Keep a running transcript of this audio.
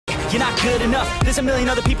you're not good enough. There's a million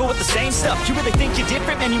other people with the same stuff. You really think you're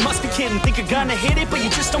different? Man, you must be kidding. Think you're gonna hit it, but you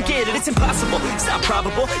just don't get it. It's impossible, it's not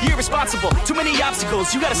probable, you're irresponsible. Too many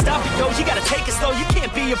obstacles, you gotta stop it, yo. You gotta take it slow, you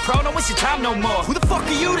can't be a pro. Don't waste your time no more. Who the fuck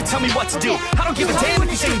are you to tell me what to do? I don't give a damn if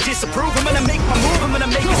you say you disapprove. I'm gonna make my move, I'm gonna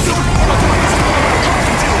make it soon. I'm gonna do what I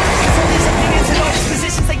can do. Cause all these opinions and all these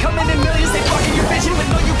positions, they come in millions. They fucking your vision, but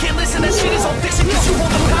no, you can't listen. That shit is all fiction. Cause you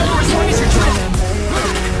hold the power as long as you're driven.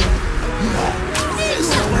 There's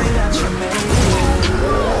no way that you make it.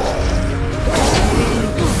 You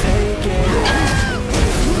can fake it,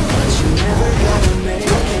 but you never gonna make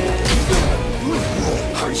it.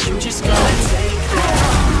 Aren't you just gonna take that?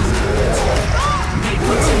 Make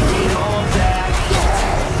me take it all back.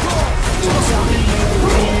 Don't tell me you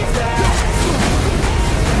believe that.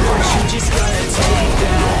 Aren't you just gonna take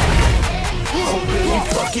that? Or will you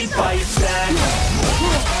fucking fight back?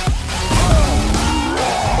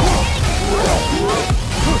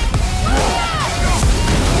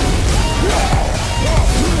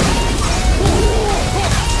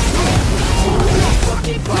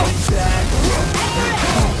 Fucking fight back.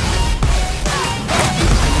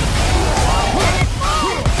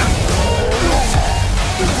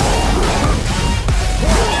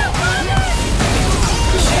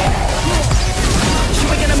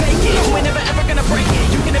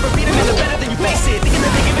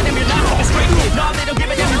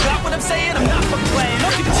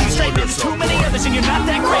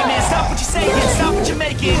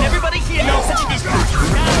 Everybody here knows that you just I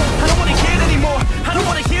don't wanna hear it anymore. I don't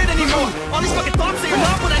wanna hear it anymore. All these fucking thoughts, they are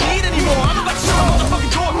not what I need anymore. I'm about to shut the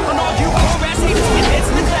motherfucking door on all you poor ass haters with your heads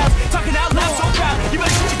in the clouds, talking out loud so proud. You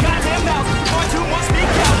better shut your goddamn mouth before I too much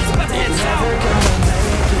speak out. It's about to head south.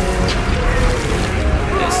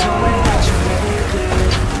 There's no way that you make it.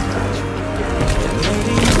 And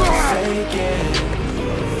maybe you can fake it,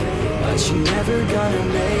 but you never gonna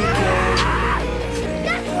make it.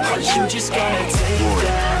 Aren't you just gonna take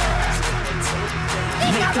that?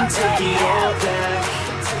 Make them take it all back.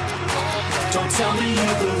 Don't tell me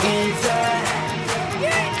you believe that.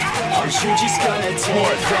 Aren't you just gonna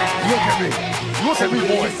take that? Look at me. Look at me,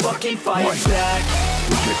 boy. Fucking fight back.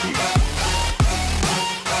 Look at me.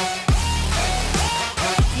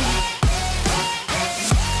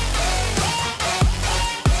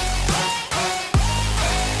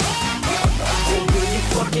 Or will you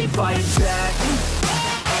fucking fight back?